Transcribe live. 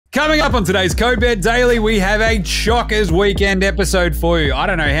Coming up on today's Code Bet Daily, we have a Chockers weekend episode for you. I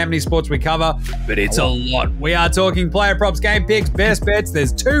don't know how many sports we cover, but it's a lot. We are talking player props, game picks, best bets.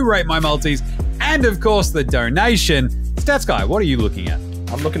 There's 2 Rate My Multis, and of course the donation. Stats Guy, what are you looking at?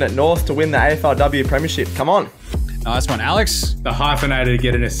 I'm looking at North to win the AFLW Premiership. Come on. Nice one, Alex. The hyphenated to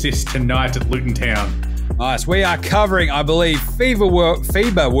get an assist tonight at Luton Town. Nice. We are covering, I believe,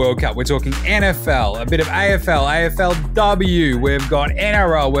 FIBA World Cup. We're talking NFL, a bit of AFL, AFLW. We've got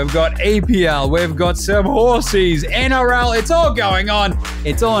NRL. We've got EPL. We've got some horsies. NRL. It's all going on.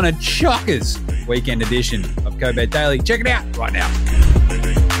 It's all in a Chockers weekend edition of Code Bet Daily. Check it out right now.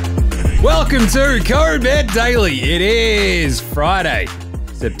 Welcome to Code Bet Daily. It is Friday,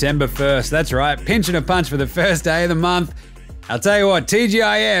 September 1st. That's right. Pinching a punch for the first day of the month. I'll tell you what,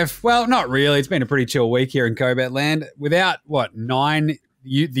 TGIF, well, not really. It's been a pretty chill week here in Cobet land. Without, the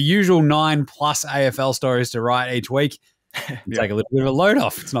usual 9 plus AFL stories to write each week, take a little bit of a load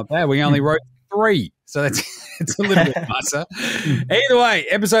off. It's not bad. We only wrote 3, so it's a little bit nicer. Either way,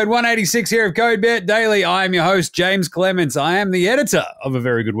 episode 186 here of Code Bet Daily. I am your host, Jaymz Clements. I am the editor of a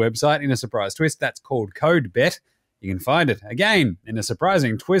very good website in a surprise twist. That's called Code Bet. You can find it, again, in a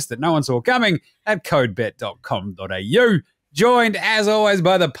surprising twist that no one saw coming at codebet.com.au. Joined, as always,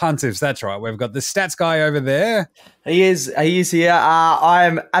 by the Puntiffs. That's right. We've got the Stats Guy over there. He is here. I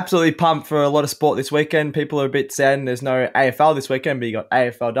am absolutely pumped for a lot of sport this weekend. People are a bit sad there's no AFL this weekend, but you got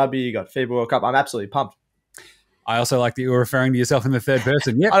AFLW, you got FIBA World Cup. I'm absolutely pumped. I also like that you were referring to yourself in the third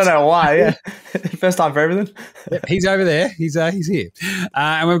person. Yep. I don't know why. Yeah, first time for everything. Yep, he's over there. He's here.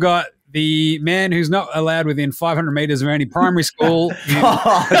 And we've got the man who's not allowed within 500 metres of any primary school.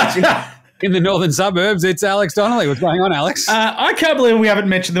 In the northern suburbs, it's Alex Donnelly. What's going on, Alex? I can't believe we haven't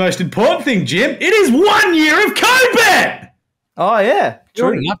mentioned the most important thing, Jim. It is 1 year of Code Bet! Oh, yeah.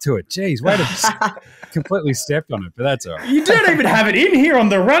 Joining up to it. Jeez, wait a completely stepped on it, but that's all right. You don't even have it in here on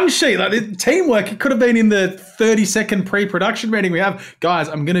the run sheet. Like the teamwork, it could have been in the 30-second pre-production meeting we have. Guys,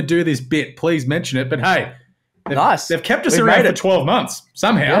 I'm going to do this bit. Please mention it. But hey, they've kept us around for 12 months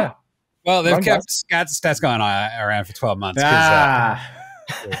somehow. Yeah. Well, they've kept Stats Guy and I around for 12 months. Yeah.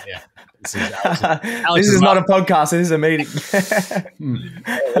 This is not a podcast. This is a meeting.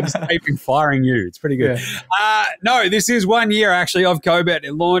 We're just firing you. It's pretty good. Yeah. No, this is 1 year, actually, of Cobet.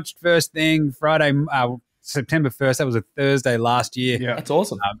 It launched first thing Friday, September 1st. That was a Thursday last year. Yeah, that's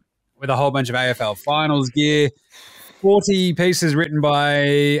awesome. With a whole bunch of AFL finals gear. 40 pieces written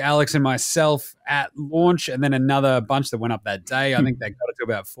by Alex and myself at launch, and then another bunch that went up that day. I think they got it to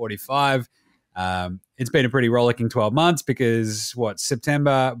about 45. It's been a pretty rollicking 12 months because,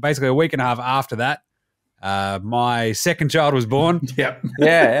 September, basically a week and a half after that, my second child was born. Yep.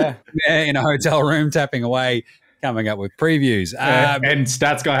 Yeah. In a hotel room, tapping away, coming up with previews. And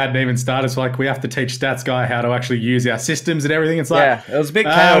Stats Guy hadn't even started. So, we have to teach Stats Guy how to actually use our systems and everything. It's like, it was a bit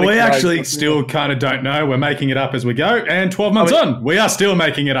chaotic. We actually still kind of don't know. We're making it up as we go. And 12 months on, we are still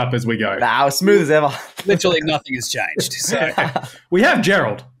making it up as we go. Nah, as smooth as ever. Literally nothing has changed. So we have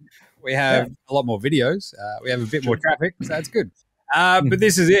Gerald. We have a lot more videos. We have a bit more traffic, so that's good. But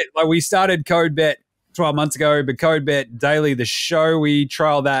this is it. We started Code Bet 12 months ago, but Code Bet Daily, the show, we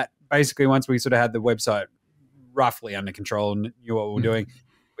trialed that basically once we sort of had the website roughly under control and knew what we were doing.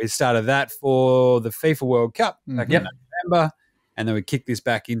 We started that for the FIFA World Cup back in November, and then we kicked this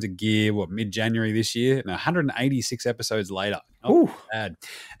back into gear, mid-January this year, and 186 episodes later. Not bad.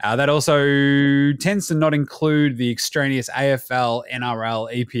 That also tends to not include the extraneous AFL,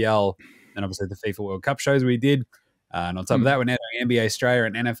 NRL, EPL, and obviously the FIFA World Cup shows we did. And on top of that, we're now doing NBA Australia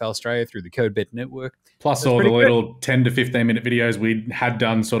and NFL Australia through the Code Bet Network. Plus all the little 10 to 15-minute videos we had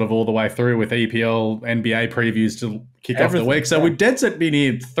done sort of all the way through with EPL, NBA previews to kick off the week. So we've dead set been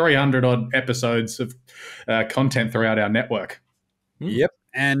here 300-odd episodes of content throughout our network. Yep.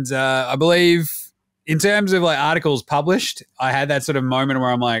 And I believe in terms of articles published, I had that sort of moment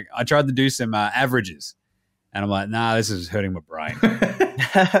where I'm like, I tried to do some averages. And I'm like, nah, this is hurting my brain.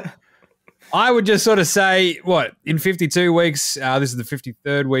 I would just sort of say, in 52 weeks, this is the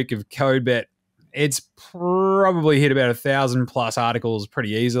 53rd week of Code Bet, it's probably hit about 1,000 plus articles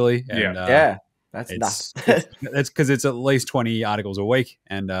pretty easily. And, that's nuts. That's because it's at least 20 articles a week,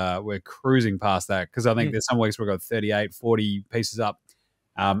 and we're cruising past that because I think there's some weeks we've got 38, 40 pieces up.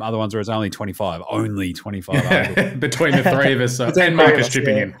 Other ones where it's only 25 articles. Between the three of us. And Marcus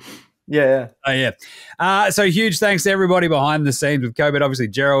chipping in. Yeah. Oh, yeah. So huge thanks to everybody behind the scenes with Cobet. Obviously,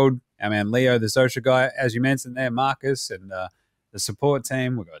 Gerald, our man Leo, the social guy, as you mentioned there, Marcus, and the support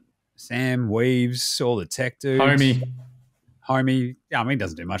team. We've got Sam, Weaves, all the tech dudes. Homie. He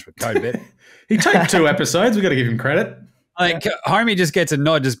doesn't do much with Codebet. He took 2 episodes. We've got to give him credit. I think Homie just gets a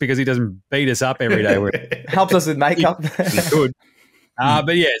nod just because he doesn't beat us up every day. Helps us with makeup. He's good.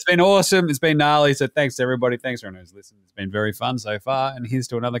 But yeah, it's been awesome. It's been gnarly. So thanks to everybody. Thanks to everyone who's listened. It's been very fun so far. And here's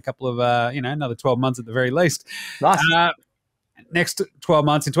to another couple of, another 12 months at the very least. Nice. Next 12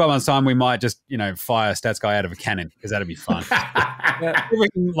 months, in 12 months' time, we might just, fire Stats Guy out of a cannon because that'd be fun. If we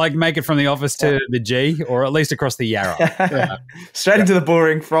can make it from the office to the G, or at least across the Yarra. Straight into the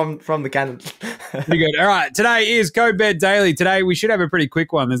bullring from the cannon. Pretty good. All right, today is Go Bet Daily. Today we should have a pretty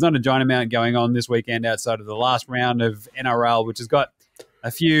quick one. There's not a giant amount going on this weekend outside of the last round of NRL, which has got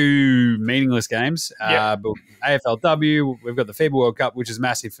a few meaningless games. But AFLW, we've got the FIBA World Cup, which is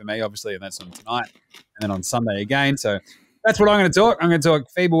massive for me, obviously, and that's on tonight, and then on Sunday again. So that's what I'm going to talk. I'm going to talk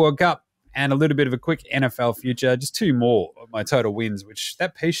FIBA World Cup and a little bit of a quick NFL future. Just 2 more of my total wins, which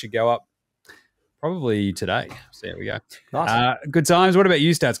that piece should go up probably today. So there we go. Nice. Good times. What about you,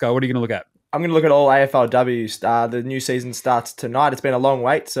 Stats Guy? What are you going to look at? I'm going to look at all AFLWs. The new season starts tonight. It's been a long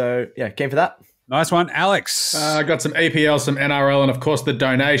wait, so yeah, keen for that. Nice one. Alex? I got some EPL, some NRL, and of course the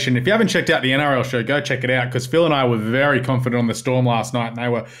donation. If you haven't checked out the NRL show, go check it out because Phil and I were very confident on the Storm last night and they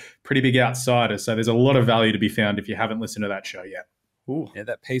were pretty big outsiders. So there's a lot of value to be found if you haven't listened to that show yet. Ooh. Yeah,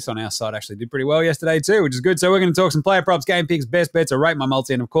 that piece on our site actually did pretty well yesterday too, which is good. So we're going to talk some player props, game picks, best bets, or rate my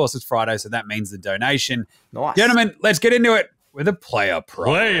multi. And of course, it's Friday, so that means the donation. Nice. Gentlemen, let's get into it with a player prop.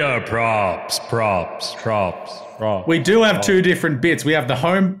 Player props. We do have 2 different bits. We have the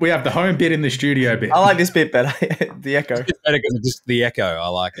home bit in the studio bit. I like this bit better. The echo. It's better because it's just the echo. I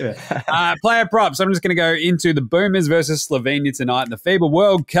like it. Yeah. Player props. I'm just going to go into the Boomers versus Slovenia tonight in the FIBA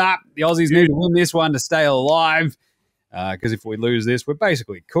World Cup. The Aussies need to win this one to stay alive. Because if we lose this, we're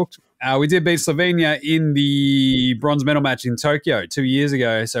basically cooked. We did beat Slovenia in the bronze medal match in Tokyo 2 years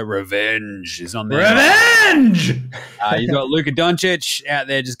ago, so revenge is on there. Revenge! You've got Luka Doncic out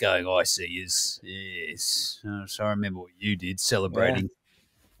there just going, I see yous. Yes. So I remember what you did celebrating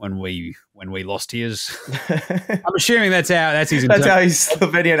when we lost his. I'm assuming that's how his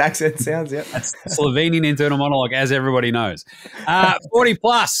Slovenian accent sounds, yeah. That's Slovenian internal monologue, as everybody knows. 40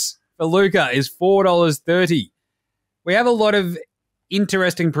 plus for Luka is $4.30. We have a lot of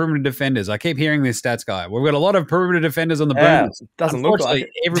interesting perimeter defenders. I keep hearing this, Stats Guy. We've got a lot of perimeter defenders on the Boomers. Doesn't look like it.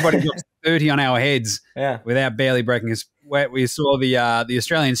 Everybody got 30 on our heads without barely breaking us. We saw the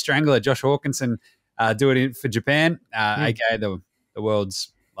Australian strangler, Josh Hawkinson, do it for Japan, aka the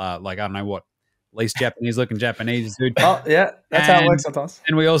world's, I don't know what, least Japanese-looking Japanese dude. Oh, yeah. That's how it works sometimes.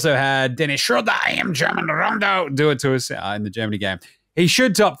 And we also had Dennis Schroeder, I am German Rondo, do it to us in the Germany game. He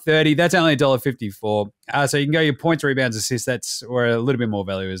should top 30. That's only $1.54. So you can go your points, rebounds, assists. That's where a little bit more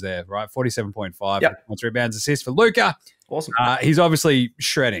value is there, right? 47.5 points, rebounds, assists for Luka. Awesome. He's obviously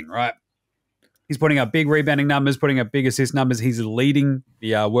shredding, right? He's putting up big rebounding numbers, putting up big assist numbers. He's leading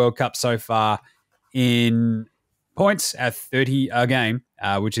the World Cup so far in points at 30 a game,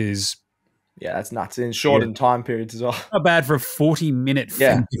 which is... Yeah, that's nuts. In shortened time periods as well. Not bad for a 40-minute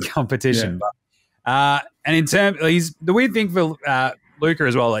competition. But, and in terms, the weird thing for Luka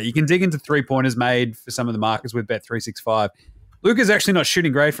as well, you can dig into 3-pointers made for some of the markets with Bet365. Luka's actually not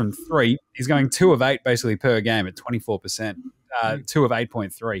shooting great from 3. He's going 2 of 8 basically per game at 24%, 2 of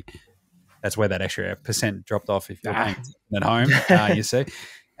 8.3. That's where that extra percent dropped off if you're playing at home, you see.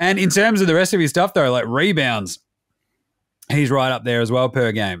 And in terms of the rest of his stuff, though, like rebounds, he's right up there as well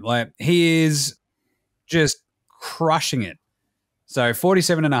per game. Like, he is just crushing it. So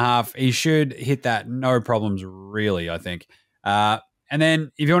 47.5, he should hit that no problems, really, I think. And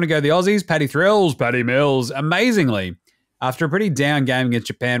then if you want to go the Aussies, Paddy Mills, amazingly, after a pretty down game against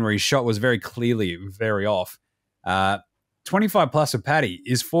Japan where his shot was very clearly very off, 25 plus of Paddy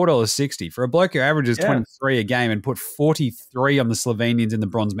is $4.60. For a bloke who averages 23 a game and put 43 on the Slovenians in the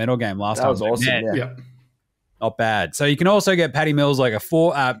bronze medal game last time. That was awesome, yeah. Not bad. So you can also get Paddy Mills like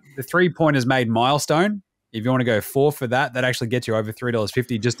the 3-pointers made milestone. If you want to go 4 for that, that actually gets you over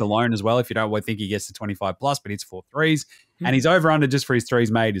 $3.50 just alone as well. If you don't think he gets to 25 plus, but it's 4 threes. And his over-under just for his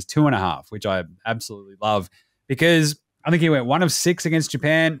threes made is 2.5, which I absolutely love because I think he went 1 of 6 against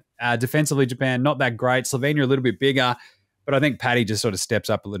Japan. Defensively, Japan, not that great. Slovenia a little bit bigger, but I think Paddy just sort of steps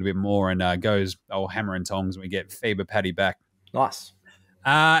up a little bit more and goes hammer and tongs and we get FIBA Paddy back. Nice.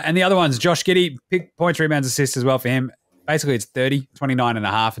 And the other one's Josh Giddey, pick points, rebounds, assists as well for him. Basically, it's 30, 29.5,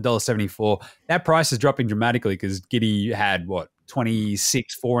 $1.74. That price is dropping dramatically because Giddey had,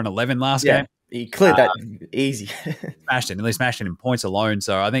 26, 4, and 11 last game? He cleared that easy. Smashed it in points alone.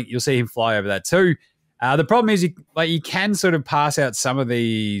 So I think you'll see him fly over that too. The problem is you can sort of pass out some of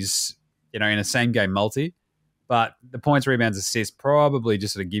these, in a same game multi, but the points, rebounds, assists probably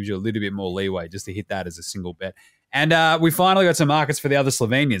just sort of gives you a little bit more leeway just to hit that as a single bet. And we finally got some markets for the other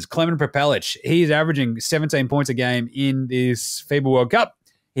Slovenians. Clements Prepelic, he's averaging 17 points a game in this FIBA World Cup.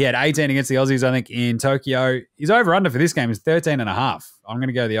 He had 18 against the Aussies, I think, in Tokyo. His over-under for this game is 13.5. I'm going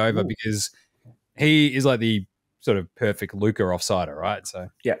to go the over because he is like the sort of perfect Luka offsider, right? So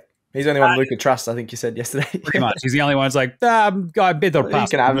yeah. He's the only one Luka trusts, I think you said yesterday. Pretty much. He's the only one that's like, guy, better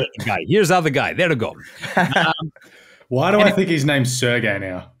pass. You can have it. Guy. Here's the other guy. There to go. Why do I think his name's Sergey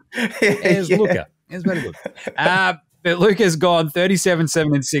now? Here's Luka. Here's very good. But Luka's gone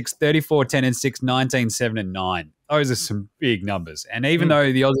 37-7-6, 34-10-6, 19-7-9. Those are some big numbers. And even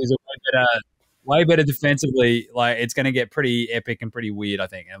though the Aussies are way better defensively, like it's going to get pretty epic and pretty weird, I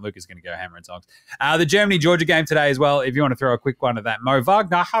think. And Luka's going to go hammer and tongs. The Germany-Georgia game today as well, if you want to throw a quick one at that. Mo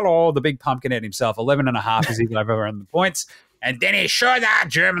Wagner, hello, the big pumpkinhead himself, 11.5 is he's over on the points. And Dennis Schroeder,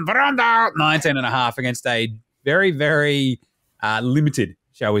 German Veranda, 19.5 against a very, very limited,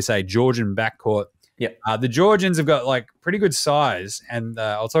 shall we say, Georgian backcourt. Yeah, the Georgians have got like pretty good size, and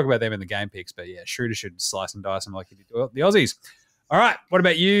I'll talk about them in the game picks. But yeah, Schroeder should slice and dice them like he did the Aussies. All right, what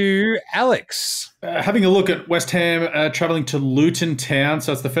about you, Alex? Having a look at West Ham travelling to Luton Town.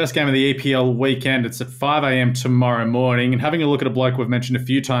 So it's the first game of the EPL weekend. It's at 5 a.m. tomorrow morning. And having a look at a bloke we've mentioned a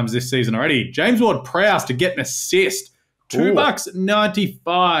few times this season already, James Ward-Prowse to get an assist.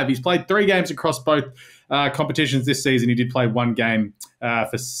 $2.95. He's played 3 games across both competitions this season. He did play 1 game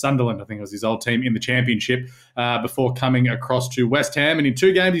for Sunderland, I think it was his old team, in the Championship before coming across to West Ham. And in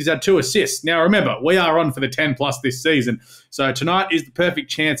 2 games, he's had 2 assists. Now, remember, we are on for the 10-plus this season. So tonight is the perfect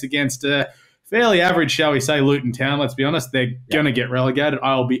chance against fairly average, shall we say, Luton Town. Let's be honest, they're going to get relegated.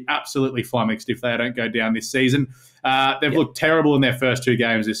 I'll be absolutely flummoxed if they don't go down this season. They've looked terrible in their first 2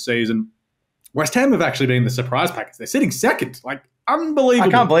 games this season. West Ham have actually been the surprise packers. They're sitting second. Like, unbelievable.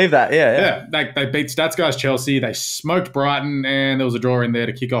 I can't believe that. Yeah. They beat Stats guys Chelsea. They smoked Brighton, and there was a draw in there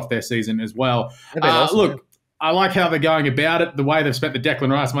to kick off their season as well. Awesome, look, I like how they're going about it. The way they've spent the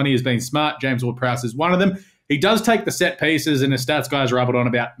Declan Rice money has been smart. James Ward-Prowse is one of them. He does take the set pieces, and the Stats guys rubbled on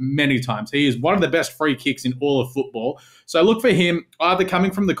about many times. He is one of the best free kicks in all of football. So look for him either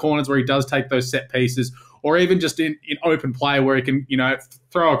coming from the corners where he does take those set pieces, or even just in open play where he can,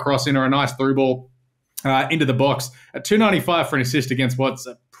 throw a cross in or a nice through ball into the box at $2.95 for an assist against what's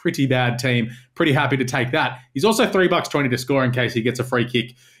a pretty bad team. Pretty happy to take that. He's also $3.20 to score in case he gets a free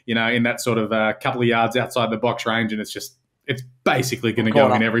kick, in that sort of couple of yards outside the box range, and it's basically going to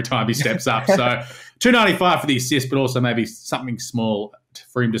go in every time he steps up. So $2.95 for the assist, but also maybe something small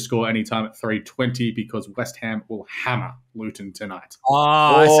for him to score anytime at $3.20 because West Ham will hammer Luton tonight.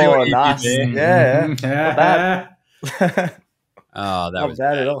 I see what you nice. did there. Yeah. Not bad. That Not was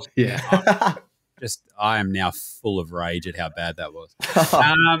bad at all. Yeah. I am now full of rage at how bad that was.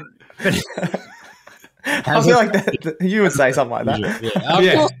 I feel like that you would say something like that.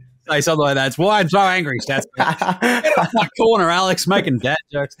 Yeah. Say something like that. It's why I'm so angry, Stats. Get off my corner, Alex, making dad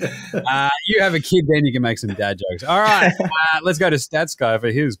jokes. You have a kid, then you can make some dad jokes. All right, let's go to Stats Guy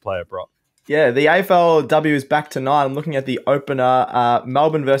for his player prop. Yeah, the AFLW is back tonight. I'm looking at the opener,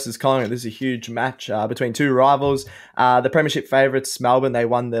 Melbourne versus Collingwood. This is a huge match between 2 rivals. The Premiership favourites, Melbourne, they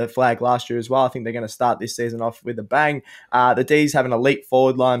won the flag last year as well. I think they're going to start this season off with a bang. The D's have an elite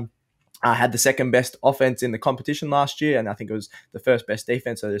forward line. Had the second best offense in the competition last year, and I think it was the first best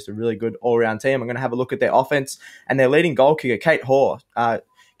defense, so just a really good all-round team. I'm going to have a look at their offense, and their leading goal kicker, Kate Hoare.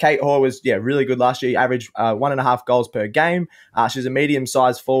 Kate Hoare was really good last year. Averaged 1.5 goals per game. She's a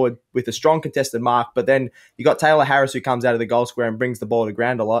medium-sized forward with a strong contested mark. But then you got Taylor Harris, who comes out of the goal square and brings the ball to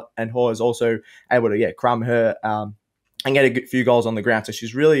ground a lot. And Hoare is also able to crumb her and get a few goals on the ground. So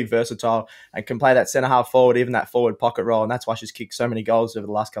she's really versatile and can play that centre-half forward, even that forward pocket role. And that's why she's kicked so many goals over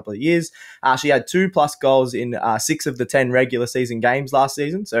the last couple of years. She had 2+ goals in 6 of the 10 regular season games last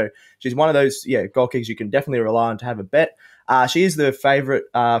season. So she's one of those goal kickers you can definitely rely on to have a bet. She is the favourite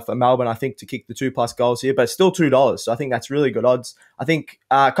for Melbourne, I think, to kick the 2+ goals here, but still $2. So I think that's really good odds. I think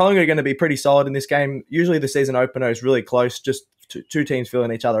Collingwood are going to be pretty solid in this game. Usually the season opener is really close, just 2 teams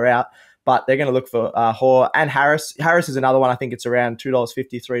filling each other out. But they're going to look for Hoare and Harris. Harris is another one. I think it's around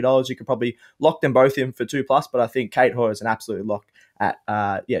 $2.50, $3. You could probably lock them both in for 2+, but I think Kate Hoare is an absolute lock at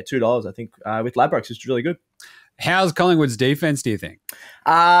 $2. I think with Ladbrokes, it's really good. How's Collingwood's defense, do you think?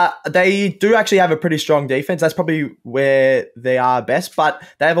 They do actually have a pretty strong defense. That's probably where they are best, but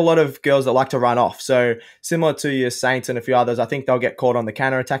they have a lot of girls that like to run off. So similar to your Saints and a few others, I think they'll get caught on the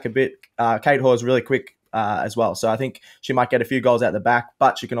counter-attack a bit. Kate Hoare is really quick as well. So I think she might get a few goals out the back,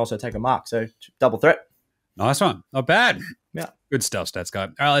 but she can also take a mark. So double threat. Nice one. Not bad. Yeah. Good stuff, Stats Guy.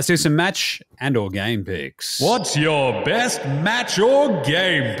 All right, let's do some match and or game picks. What's your best match or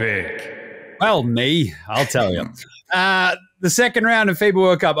game pick? Well, me, I'll tell you. The second round of FIBA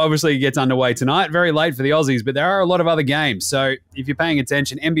World Cup obviously gets underway tonight. Very late for the Aussies, but there are a lot of other games. So if you're paying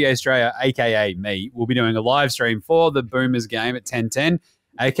attention, NBA Australia, a.k.a. me, will be doing a live stream for the Boomers game at 10:10.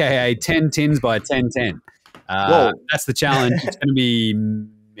 a.k.a. 10 tins by 10-10. That's the challenge. It's going to be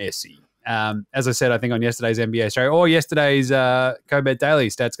messy. As I said, I think on yesterday's NBA Australia or yesterday's Co-Bet Daily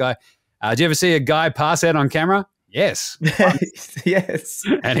Stats Guy, did you ever see a guy pass out on camera? Yes. Yes.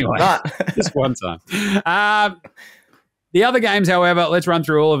 Anyway, just one time. The other games, however, let's run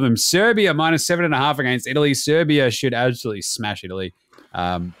through all of them. Serbia -7.5 against Italy. Serbia should absolutely smash Italy.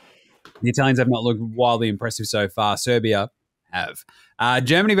 The Italians have not looked wildly impressive so far. Serbia have.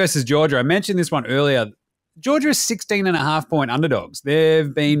 Germany versus Georgia. I mentioned this one earlier. Georgia is 16.5-point underdogs.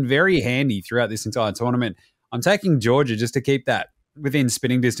 They've been very handy throughout this entire tournament. I'm taking Georgia just to keep that within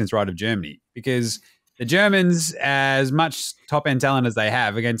spitting distance right of Germany, because the Germans, as much top-end talent as they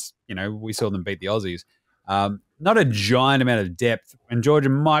have against, we saw them beat the Aussies, not a giant amount of depth, and Georgia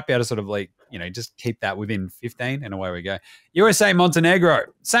might be able to sort of just keep that within 15, and away we go. USA, Montenegro,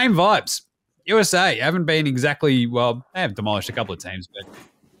 same vibes. USA haven't been exactly, well, they have demolished a couple of teams, but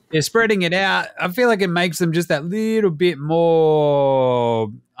they're spreading it out. I feel like it makes them just that little bit more,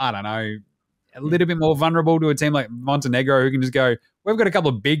 I don't know, a little bit more vulnerable to a team like Montenegro, who can just go, we've got a couple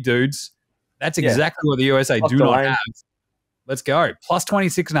of big dudes. That's exactly what the USA do not have. Let's go. Plus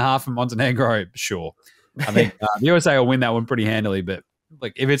 26.5 for Montenegro, sure. I think the USA will win that one pretty handily, but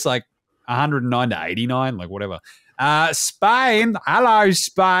if it's 109-89, whatever. Spain, hello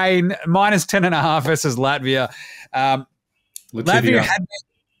Spain, -10.5 versus Latvia.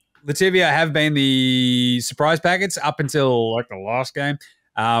 Latvia have been the surprise packets up until the last game.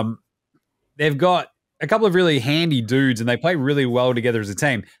 They've got a couple of really handy dudes, and they play really well together as a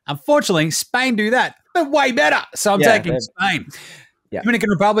team. Unfortunately, Spain do that, but way better. So I'm taking Spain. Yeah. Dominican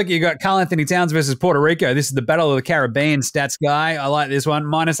Republic, you got Karl Anthony Towns versus Puerto Rico. This is the Battle of the Caribbean Stats Guy. I like this one.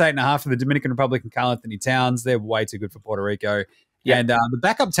 -8.5 for the Dominican Republic and Karl Anthony Towns. They're way too good for Puerto Rico. Yeah. And the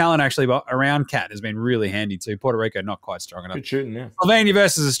backup talent actually around Cat has been really handy too. Puerto Rico not quite strong enough. Good shooting, yeah. Slovenia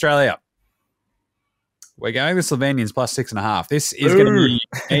versus Australia. We're going with Slovenians +6.5. This is going to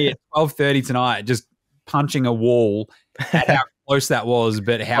be at 12:30 tonight, just punching a wall at how close that was,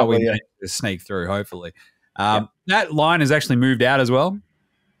 but how we managed to sneak through, hopefully. That line has actually moved out as well,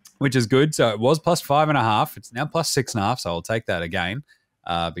 which is good. So it was +5.5. It's now +6.5. So I'll take that again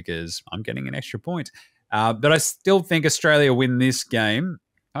because I'm getting an extra point. But I still think Australia win this game.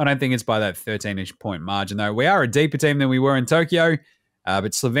 I don't think it's by that 13-ish point margin, though. We are a deeper team than we were in Tokyo,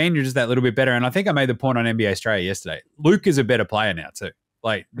 but Slovenia is just that little bit better. And I think I made the point on NBA Australia yesterday. Luke is a better player now, too.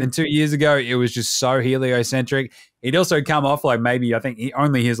 Than 2 years ago, it was just so heliocentric. He'd also come off maybe, I think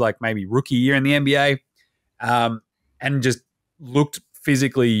only his maybe rookie year in the NBA. And just looked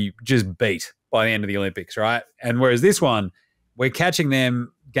physically just beat by the end of the Olympics, right? And whereas this one, we're catching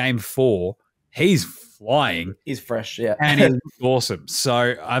them game 4. He's flying. He's fresh, yeah. And he's awesome.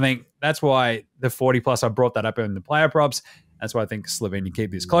 So I think that's why the 40+, I brought that up in the player props. That's why I think Slovenia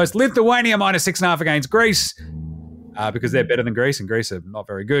keep this close. Lithuania -6.5 against Greece because they're better than Greece, and Greece are not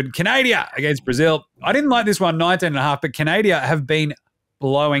very good. Canada against Brazil. I didn't like this one, 19.5, but Canada have been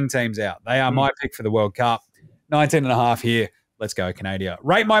blowing teams out. They are my pick for the World Cup. 19.5 here. Let's go, Canada.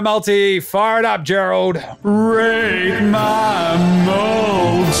 Rate my multi. Fire it up, Gerald. Rate my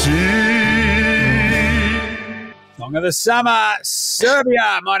multi. Song of the summer.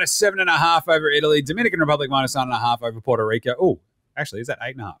 Serbia -7.5 over Italy. Dominican Republic -9.5 over Puerto Rico. Oh, actually, is that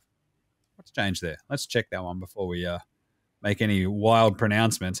 8.5? What's changed there? Let's check that one before we make any wild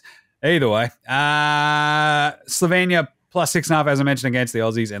pronouncements. Either way, Slovenia +6.5, as I mentioned, against the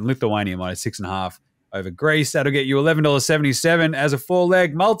Aussies, and Lithuania -6.5 over Greece. That'll get you $11.77 as a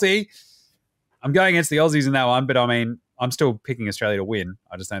 4-leg multi. I'm going against the Aussies in that one, but I mean, I'm still picking Australia to win.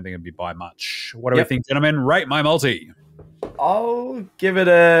 I just don't think it'd be by much. What do we think, gentlemen? Rate my multi. I'll give it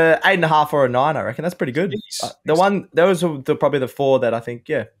a 8.5 or a 9. I reckon that's pretty good. Those are probably the 4 that I think,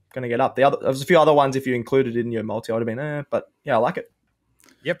 going to get up. There's a few other ones if you included in your multi, I would have been, but yeah, I like it.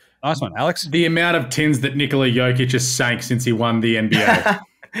 Yep, nice one, Alex. The amount of tins that Nikola Jokic has sank since he won the NBA.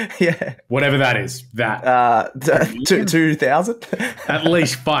 Yeah. Whatever that is. That. 2,000? At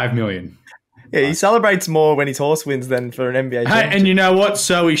least 5 million. Yeah, he celebrates more when his horse wins than for an NBA championship. Hey, and you know what?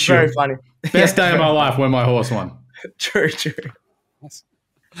 So he should. Very funny. Best day of my life when my horse won. True. I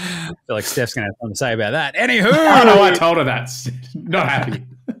feel like Steph's going to have something to say about that. Anywho. I know, I told her that. Not happy.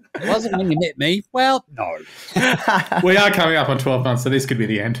 It wasn't when you met me. Well, no. We are coming up on 12 months, so this could be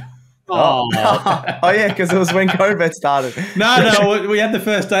the end. Oh yeah, because it was when COVID started. No, we had the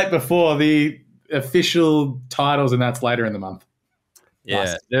first date before the official titles, and that's later in the month.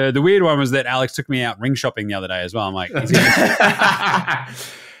 Yeah, nice. The weird one was that Alex took me out ring shopping the other day as well. I'm like, where's the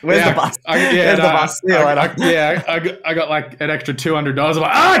bus? Where's the bus? I got like an extra $200. I'm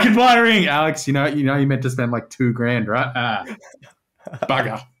like, I can buy a ring, Alex. You know, you meant to spend like $2,000, right?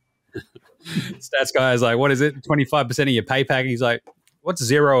 Bugger. Stats guy is like, what is it? 25% of your pay pack. He's like, what's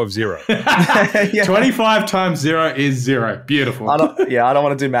 0 of 0? 25 times 0 is 0. Beautiful. I don't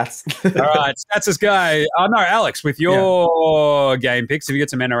want to do maths. All right, stats guy. Oh, no, Alex, with your game picks, have you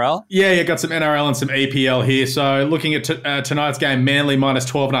got some NRL? Yeah, got some NRL and some EPL here. So looking at tonight's game, Manly minus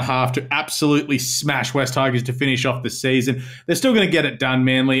 12.5 to absolutely smash West Tigers to finish off the season. They're still going to get it done,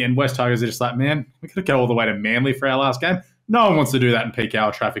 Manly, and West Tigers are just like, man, we got to go all the way to Manly for our last game. No one wants to do that in peak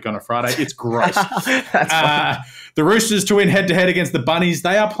hour traffic on a Friday. It's gross. The Roosters to win head-to-head against the Bunnies.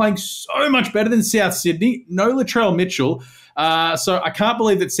 They are playing so much better than South Sydney. No Latrell Mitchell. So I can't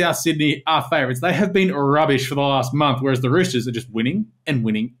believe that South Sydney are favourites. They have been rubbish for the last month, whereas the Roosters are just winning and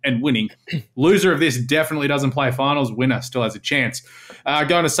winning and winning. Loser of this definitely doesn't play finals. Winner still has a chance.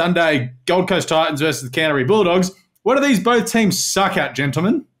 Going to Sunday, Gold Coast Titans versus the Canterbury Bulldogs. What do these both teams suck at,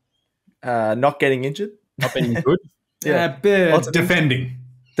 gentlemen? Not getting injured. Not being good. Defending.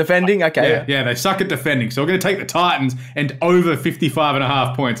 Defending? Okay. Yeah, they suck at defending. So we're going to take the Titans and over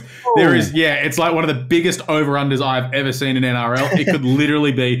 55.5 points. There is, it's like one of the biggest over-unders I've ever seen in NRL. It could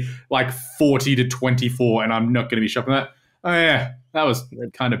literally be like 40 to 24, and I'm not going to be shocked at that. Oh, yeah, that was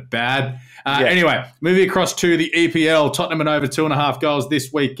kind of bad. Anyway, moving across to the EPL, Tottenham and over 2.5 goals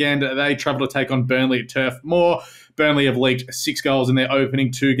this weekend. They travel to take on Burnley at Turf Moor. Burnley have leaked 6 goals in their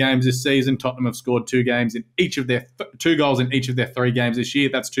opening 2 games this season. Tottenham have scored 2 goals in each of their 3 games this year.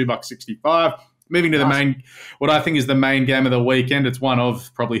 That's $2.65. Moving to the main, what I think is the main game of the weekend. It's one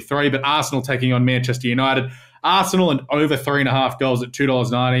of probably 3, but Arsenal taking on Manchester United. Arsenal and over 3.5 goals at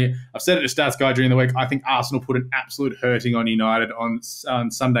 $2.90. I've said it to Stats Guy during the week. I think Arsenal put an absolute hurting on United on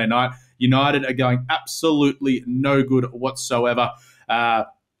Sunday night. United are going absolutely no good whatsoever.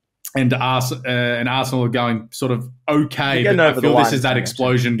 And Arsenal are going sort of okay. But I feel this is that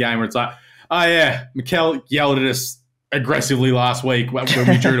explosion game where it's like, oh, yeah, McAllion yelled at us aggressively last week when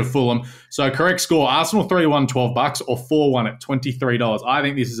we drew to Fulham. So correct score, Arsenal 3-1, $12 or 4-1 at $23. I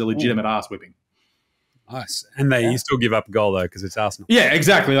think this is a legitimate arse whipping. Nice. And you still give up a goal, though, because it's Arsenal. Yeah,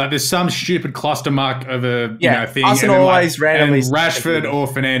 exactly. Like there's some stupid clustermark of a thing. Arsenal and always randomly. And Rashford or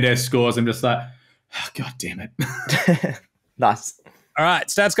Fernandez scores. I'm just like, oh, God damn it. Nice. All right,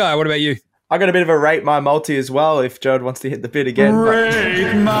 Stats Guy, what about you? I got a bit of a rate my multi as well if Jared wants to hit the bid again.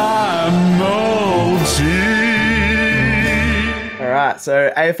 Rate my multi. All right,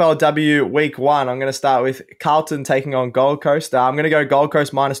 so AFLW week 1, I'm going to start with Carlton taking on Gold Coast. I'm going to go Gold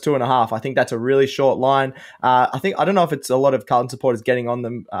Coast minus 2.5. I think that's a really short line. I don't know if it's a lot of Carlton supporters getting on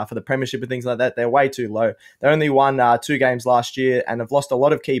them for the Premiership and things like that. They're way too low. They only won 2 games last year and have lost a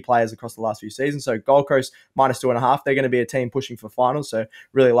lot of key players across the last few seasons. So Gold Coast minus 2.5. They're going to be a team pushing for finals, so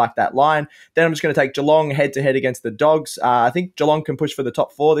really like that line. Then I'm just going to take Geelong head-to-head against the Dogs. I think Geelong can push for the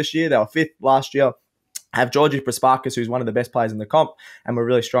top 4 this year. They were 5th last year. Have Georgie Prasparkas, who's one of the best players in the comp, and we're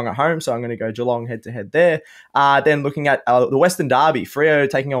really strong at home, so I'm going to go Geelong head-to-head there. Then looking at the Western Derby, Freo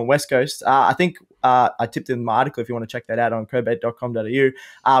taking on West Coast. I think I tipped in my article if you want to check that out on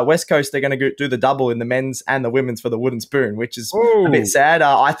cobet.com.au. West Coast, they're going to do the double in the men's and the women's for the wooden spoon, which is a bit sad,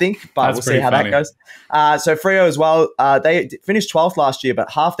 I think, but we'll see how that goes. So Freo as well, they finished 12th last year,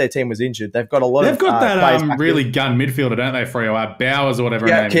 but half their team was injured. They've got a lot of got that really gun midfielder, don't they, Freo? Bowers or whatever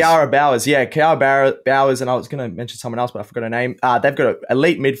her name is. Kiara Bowers. Yeah, Kiara Bowers, and I was going to mention someone else, but I forgot her name. They've got an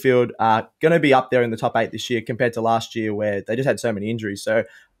elite midfield, going to be up there in the top 8 this year compared to last year where they just had so many injuries. So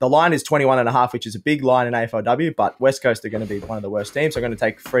the line is 21.5, which is a big line in AFLW, but West Coast are going to be one of the worst teams. So I'm going to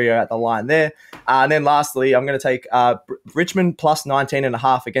take Freo at the line there. And then lastly, I'm going to take Richmond plus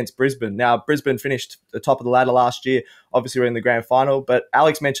 19.5 against Brisbane. Now, Brisbane finished the top of the ladder last year. Obviously, we're in the grand final, but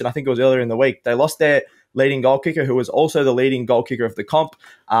Alex mentioned, I think it was earlier in the week, they lost their leading goal kicker, who was also the leading goal kicker of the comp.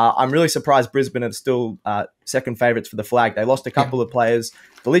 I'm really surprised Brisbane are still second favourites for the flag. They lost a couple of players,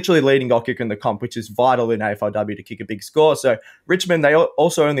 the literally leading goal kicker in the comp, which is vital in AFLW to kick a big score. So Richmond, they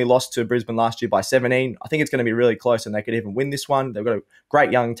also only lost to Brisbane last year by 17. I think it's going to be really close and they could even win this one. They've got a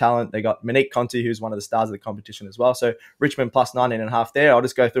great young talent. They got Monique Conti, who's one of the stars of the competition as well. So Richmond plus 19.5 there. I'll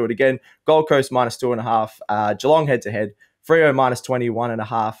just go through it again. Gold Coast minus 2.5. Geelong head-to-head. Freo minus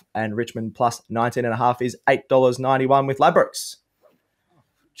 21.5 and Richmond plus 19.5 is $8.91 with Ladbrokes.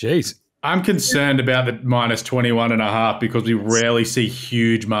 Jeez. I'm concerned about the minus 21.5 because we rarely see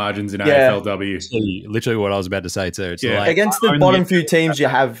huge margins in AFLW. Literally what I was about to say too. It's like against the bottom few teams, you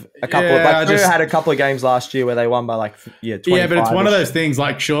have a couple of Freo had a couple of games last year where they won by 25. Yeah, but it's one of those things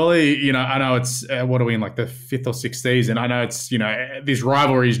like surely, I know it's, what are we in, like the 5th or 6th season? I know it's, this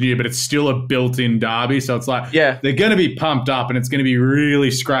rivalry is new, but it's still a built-in derby. So it's like, they're going to be pumped up and it's going to be really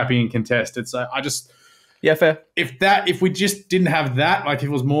scrappy and contested. So Yeah, fair. If we just didn't have that, like if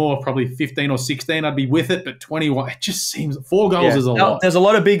it was more probably 15 or 16, I'd be with it. But 21, it just seems 4 goals is a lot. There's a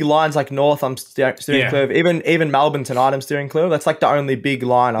lot of big lines like North. I'm steering clear of. Even Melbourne tonight. I'm steering clear of. That's like the only big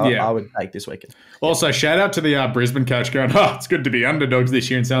line I would take this weekend. Also, shout out to the Brisbane coach going, it's good to be underdogs this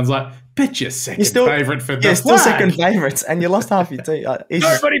year. And sounds like, bet you're second favourite for the flag. Still second favourites, and you lost half your team.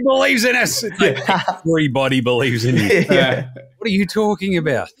 Nobody believes in us. Everybody believes in you. What are you talking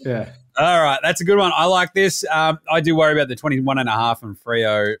about? Yeah. All right, that's a good one. I like this. I do worry about the 21.5 on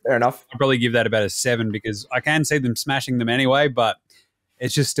Freo. Fair enough. I'd probably give that about a 7 because I can see them smashing them anyway, but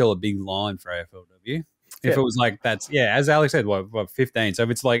it's just still a big line for AFLW. If it was like as Alex said, what 15. So if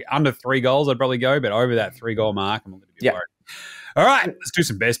it's like under 3 goals, I'd probably go, but over that 3-goal mark, I'm a little bit worried. All right, let's do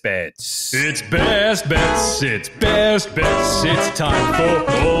some best bets. It's best bets. It's best bets. It's time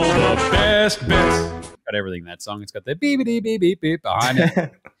for all the best bets. Got everything in that song. It's got the beep beep beep beep beep behind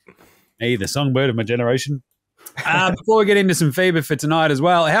it. Hey, the songbird of my generation. Before we get into some FIBA for tonight as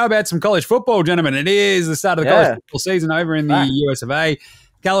well, how about some college football, gentlemen? It is the start of the college football season over in the US of A.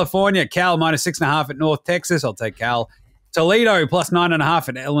 California, Cal -6.5 at North Texas. I'll take Cal. Toledo +9.5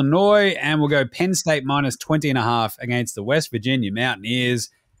 at Illinois. And we'll go Penn State -20.5 against the West Virginia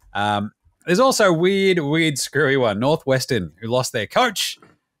Mountaineers. There's also a weird, screwy one. Northwestern, who lost their coach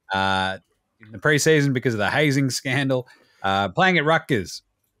in the preseason because of the hazing scandal, playing at Rutgers.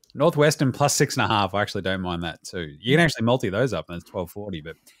 Northwestern +6.5. I actually don't mind that too. You can actually multi those up, and it's 12.40,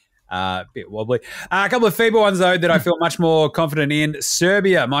 but a bit wobbly. A couple of FIBA ones, though, that I feel much more confident in.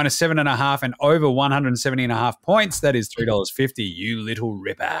 Serbia -7.5 and over 170.5 points. That is $3.50. You little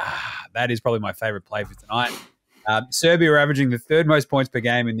ripper. That is probably my favorite play for tonight. Serbia are averaging the 3rd most points per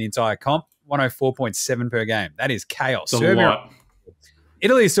game in the entire comp, 104.7 per game. That is chaos. Serbia.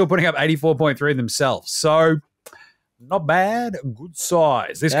 Italy is still putting up 84.3 themselves. So not bad, good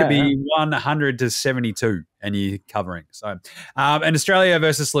size. This could be 100 to 72, and you're covering. So, and Australia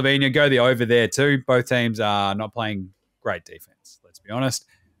versus Slovenia, go the over there too. Both teams are not playing great defense. Let's be honest.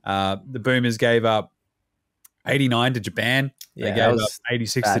 The Boomers gave up 89 to Japan. They gave up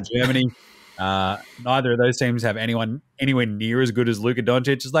 86 to Germany. Neither of those teams have anyone anywhere near as good as Luka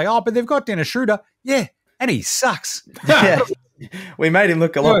Doncic. It's like, but they've got Dennis Schroeder. Yeah, and he sucks. We made him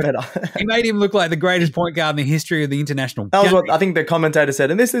look a lot better. He made him look like the greatest point guard in the history of the international. That was what I think the commentator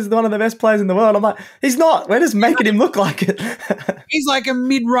said. And this is one of the best players in the world. I'm like, he's not. We're just making him look like it. He's like a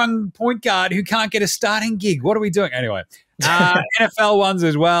mid-rung point guard who can't get a starting gig. What are we doing? Anyway, NFL ones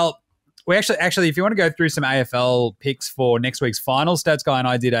as well. We actually, if you want to go through some AFL picks for next week's final, Stats Guy and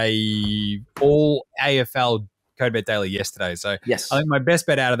I did a all AFL Code Bet Daily yesterday. So yes, I think my best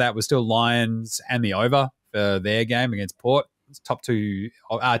bet out of that was still Lions and the over for their game against Port. It's top 3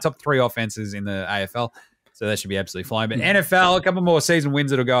 offenses in the AFL. So that should be absolutely flying. But NFL, a couple more season wins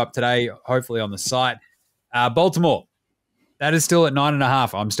that'll go up today, hopefully on the site. Baltimore, that is still at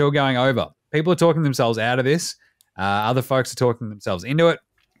 9.5. I'm still going over. People are talking themselves out of this. Other folks are talking themselves into it.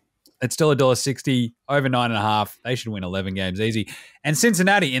 It's still $1.60, over 9.5. They should win 11 games easy. And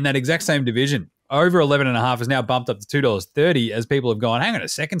Cincinnati in that exact same division, over 11.5 is now bumped up to $2.30 as people have gone, hang on a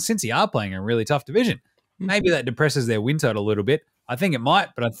second, Cincy are playing a really tough division. Maybe that depresses their win total a little bit. I think it might,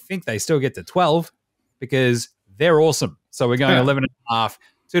 but I think they still get to 12 because they're awesome. So we're going 11.5,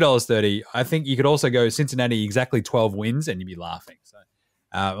 $2.30. I think you could also go Cincinnati exactly 12 wins and you'd be laughing. So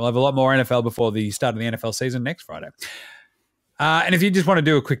we'll have a lot more NFL before the start of the NFL season next Friday. And if you just want to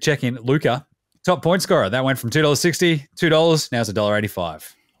do a quick check-in, Luka, top point scorer. That went from $2.60, $2. Now it's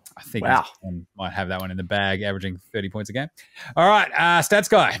 $1.85. I think might have that one in the bag, averaging 30 points a game. All right, Stats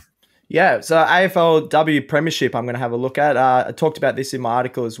Guy. Yeah, so AFLW Premiership I'm going to have a look at. I talked about this in my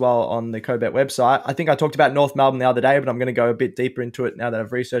article as well on the CoBet website. I think I talked about North Melbourne the other day, but I'm going to go a bit deeper into it now that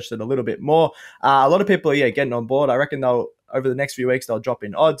I've researched it a little bit more. A lot of people are getting on board. I reckon over the next few weeks, they'll drop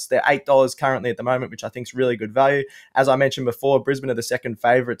in odds. They're $8 currently at the moment, which I think is really good value. As I mentioned before, Brisbane are the second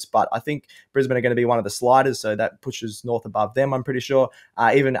favourites, but I think Brisbane are going to be one of the sliders, so that pushes North above them, I'm pretty sure.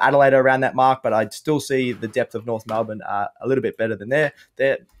 Even Adelaide are around that mark, but I still see the depth of North Melbourne a little bit better than that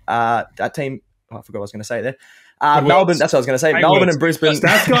team. I forgot what I was going to say there. Melbourne, that's what I was going to say. Melbourne and Brisbane.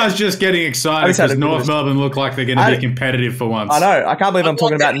 That guy's just getting excited because North Melbourne look like they're going to be competitive for once. I know. I can't believe I'm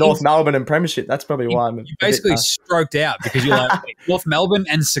talking about North Melbourne and Premiership. That's probably why I'm You basically stroked out because you're like, North Melbourne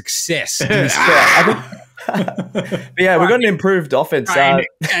and success. Yeah, we've got an improved offense.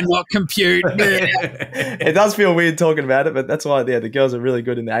 Cannot compute. It does feel weird talking about it, but that's why the girls are really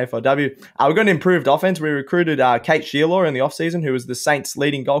good in the AFLW. We've got an improved offense. We recruited Kate Shearlaw in the offseason, who was the Saints'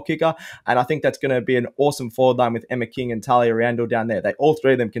 leading goal kicker, and I think that's going to be an awesome forward line with Emma King and Talia Randall down there. All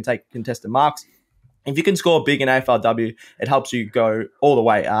three of them can take contested marks. if you can score big in AFLW, it helps you go all the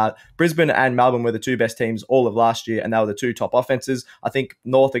way. Brisbane and Melbourne were the two best teams all of last year, and they were the two top offenses. I think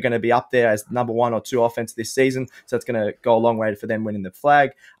North are going to be up there as number 1 or 2 offense this season, so it's going to go a long way for them winning the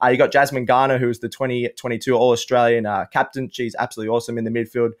flag. You got Jasmine Garner, who's the 2022 All-Australian captain. She's absolutely awesome in the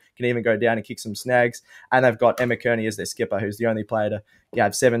midfield, can even go down and kick some snags. And they've got Emma Kearney as their skipper, who's the only player to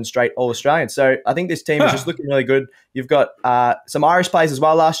have 7 straight All-Australians. So I think this team is just looking really good. You've got some Irish players as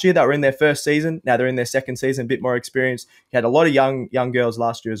well last year that were in their first season. Now they're in their second season, a bit more experience. You had a lot of young girls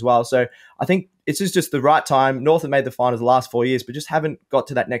last year as well. So I think it's just the right time. North have made the finals the last 4 years, but just haven't got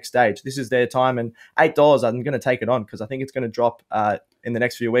to that next stage. This is their time, and $8, I'm going to take it on because I think it's going to drop in the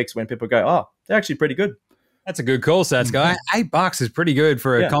next few weeks when people go, oh, they're actually pretty good. That's a good call, Sats guy. $8 is pretty good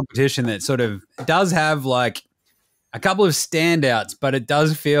for a competition that sort of does have like a couple of standouts, but it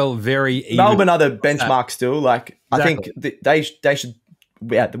does feel very even. Melbourne are the benchmark still. Like exactly. I think they should,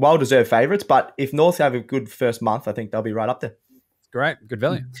 the well-deserved favourites. But if North have a good first month, I think they'll be right up there. Great, good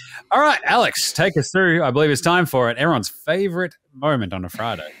value. All right, Alex, take us through. I believe it's time for it. Everyone's favourite moment on a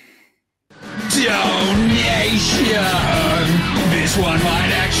Friday. Donation. This one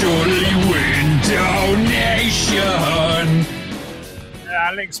might actually win. Donation.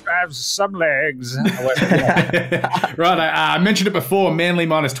 Alex has some legs. Right, I mentioned it before. Manly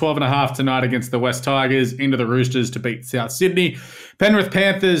minus 12.5 tonight against the West Tigers. Into the Roosters to beat South Sydney. Penrith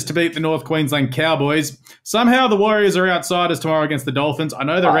Panthers to beat the North Queensland Cowboys. Somehow the Warriors are outsiders tomorrow against the Dolphins. I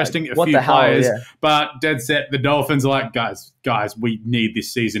know they're resting a few players, but dead set, the Dolphins are like, guys, we need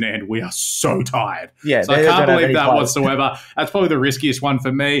this season to end. We are so tired. Yeah, so I can't believe that whatsoever. That's probably the riskiest one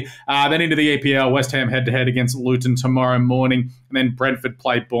for me. Then into the EPL, West Ham head-to-head against Luton tomorrow morning. And then Brentford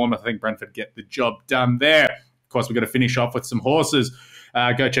play Bournemouth. I think Brentford get the job done there. Of course, we've got to finish off with some horses.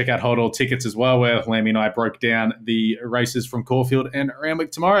 Go check out Hold All Tickets as well, where Lammy and I broke down the races from Caulfield and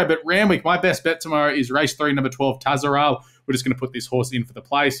Randwick tomorrow. But Randwick, my best bet tomorrow is race 3, number 12, Tazaral. We're just going to put this horse in for the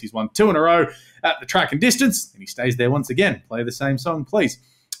place. He's won 2 in a row at the track and distance, and he stays there once again. Play the same song, please.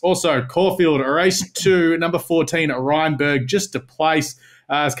 Also, Caulfield, race 2, number 14, Reinberg, just to place.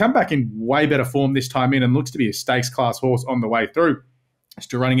 Has come back in way better form this time in and looks to be a stakes class horse on the way through.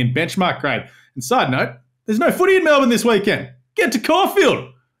 Still running in benchmark grade. And side note, there's no footy in Melbourne this weekend. Get to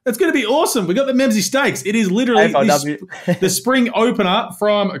Caulfield. That's going to be awesome. We've got the Memsey Stakes. It is literally the spring opener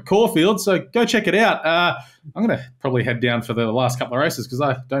from Caulfield, so go check it out. I'm going to probably head down for the last couple of races because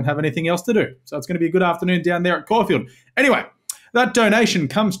I don't have anything else to do. So it's going to be a good afternoon down there at Caulfield. Anyway, that donation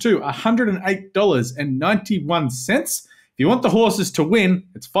comes to $108.91. If you want the horses to win,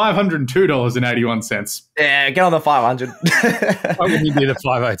 it's $502.81. Yeah, get on the 500. Why wouldn't you do the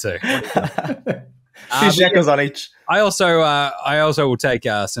 502? 2 shekels on each. I also will take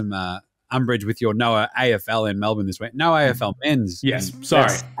some umbrage with your Noah AFL in Melbourne this week. No AFL men's. Yes,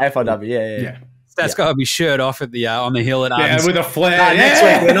 sorry. AFLW, yeah. That's got to be shirt off at the on the hill at with a flare. Next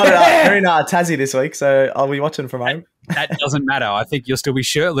week we're not we're in Tassie this week, so I'll be watching from home. That doesn't matter. I think you'll still be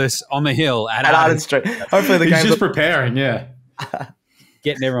shirtless on the hill at Arden Street. Hopefully the game's just preparing,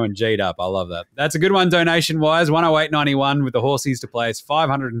 getting everyone G'd up. I love that. That's a good one donation-wise. 108.91 with the horses to play. It's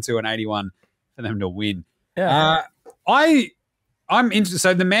 502.81 for them to win. Yeah. I'm interested.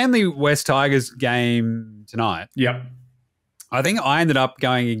 So the Manly West Tigers game tonight. Yep. I think I ended up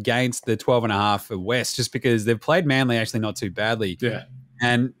going against the 12.5 for West just because they've played Manly actually not too badly. Yeah.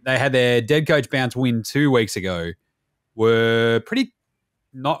 And they had their dead coach bounce win 2 weeks ago. Were pretty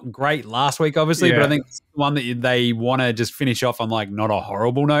not great last week, obviously, but I think it's one that they want to just finish off on like not a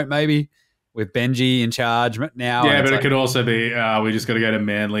horrible note maybe with Benji in charge now. Yeah, but it could also be we just got to go to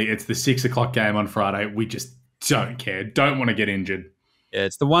Manly. It's the 6 o'clock game on Friday. We just don't care. Don't want to get injured. Yeah,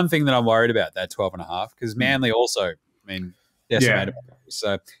 it's the one thing that I'm worried about, that 12.5, because Manly also, decimated. Yeah.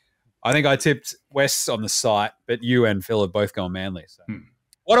 So I think I tipped West on the site, but you and Phil have both gone Manly. So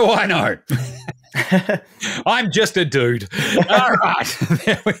what do I know? I'm just a dude. All right,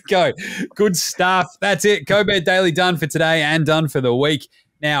 there we go. Good stuff. That's it. Cobed Daily done for today and done for the week.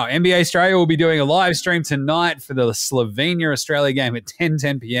 Now, NBA Australia will be doing a live stream tonight for the Slovenia-Australia game at 10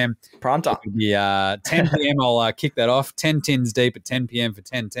 p.m. Prime time. It'll be 10 p.m. I'll kick that off. 10 tins deep at 10 p.m. for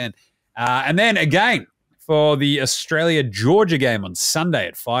 10:10. And then again for the Australia-Georgia game on Sunday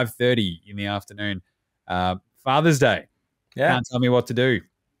at 5:30 in the afternoon. Father's Day. Yeah. Can't tell me what to do.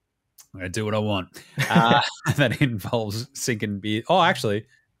 I'm going to do what I want. That involves sinking beer. Oh, actually,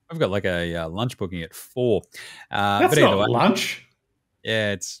 I've got like a lunch booking at 4. That's not lunch.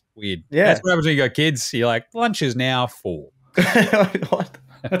 Yeah, it's weird. Yeah. That's what happens when you got kids. You're like, lunch is now 4. What?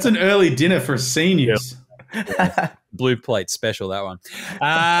 That's an early dinner for seniors. Blue plate special, that one.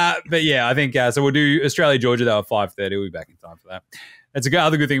 But yeah, I think so we'll do Australia-Georgia though at 5:30. We'll be back in time for that. That's a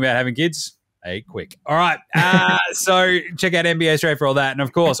other good thing about having kids. Hey, quick. All right. So check out NBA Straight for all that. And,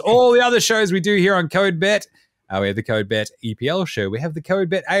 of course, all the other shows we do here on Code Bet. We have the Code Bet EPL show. We have the Code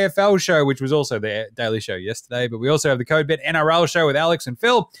Bet AFL show, which was also the daily show yesterday. But we also have the Code Bet NRL show with Alex and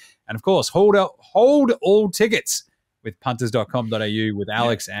Phil. And, of course, hold all tickets with punters.com.au with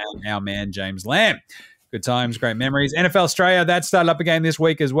Alex and our man, James Lamb. Good times, great memories. NFL Australia, that started up again this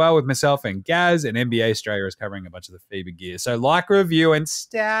week as well with myself and Gaz, and NBA Australia is covering a bunch of the FIBA gear. So like, review, and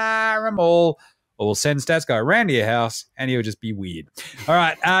star them all, or we'll send Stats Guy around to your house, and he'll just be weird. All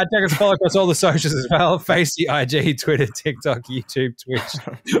right, check us, follow across all the socials as well. Facey, IG, Twitter, TikTok, YouTube,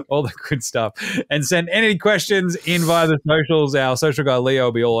 Twitch, all the good stuff. And send any questions in via the socials. Our social guy, Leo,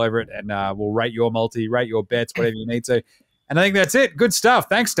 will be all over it, and we'll rate your multi, rate your bets, whatever you need to. And I think that's it. Good stuff.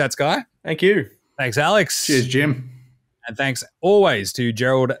 Thanks, Stats Guy. Thank you. Thanks, Alex. Cheers, Jim. And thanks always to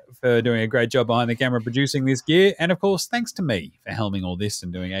Gerald for doing a great job behind the camera producing this gear. And, of course, thanks to me for helming all this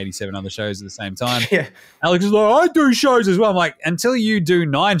and doing 87 other shows at the same time. Yeah. Alex is like, I do shows as well. I'm like, until you do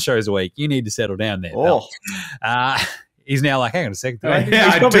 9 shows a week, you need to settle down there. Oh. He's now like, hang on a second.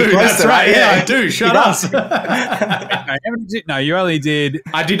 Yeah, I do. That's right. Yeah, I do. Shut up. No, you only did.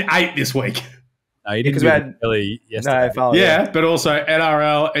 I did 8 this week. No, you didn't do it really yesterday. No, AFL, yeah, but also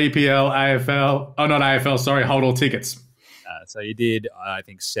NRL, EPL, AFL. Oh, not AFL, sorry, hold all tickets. So you did, I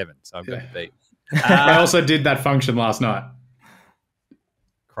think, 7. So I've got to beat. I also did that function last night.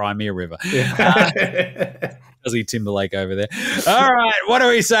 Crimea River. Yeah. Fuzzy Timberlake over there. All right, what do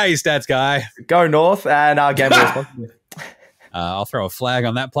we say, Stats Guy? Go north and gamble responsibly. I'll throw a flag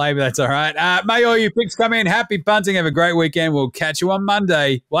on that play, but that's all right. May all your picks come in. Happy punting. Have a great weekend. We'll catch you on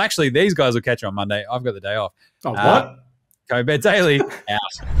Monday. Well, actually, these guys will catch you on Monday. I've got the day off. Oh, what? Code Bet Daily, out.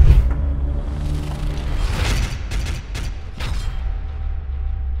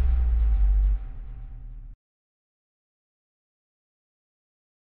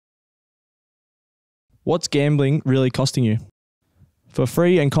 What's gambling really costing you? For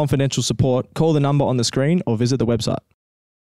free and confidential support, call the number on the screen or visit the website.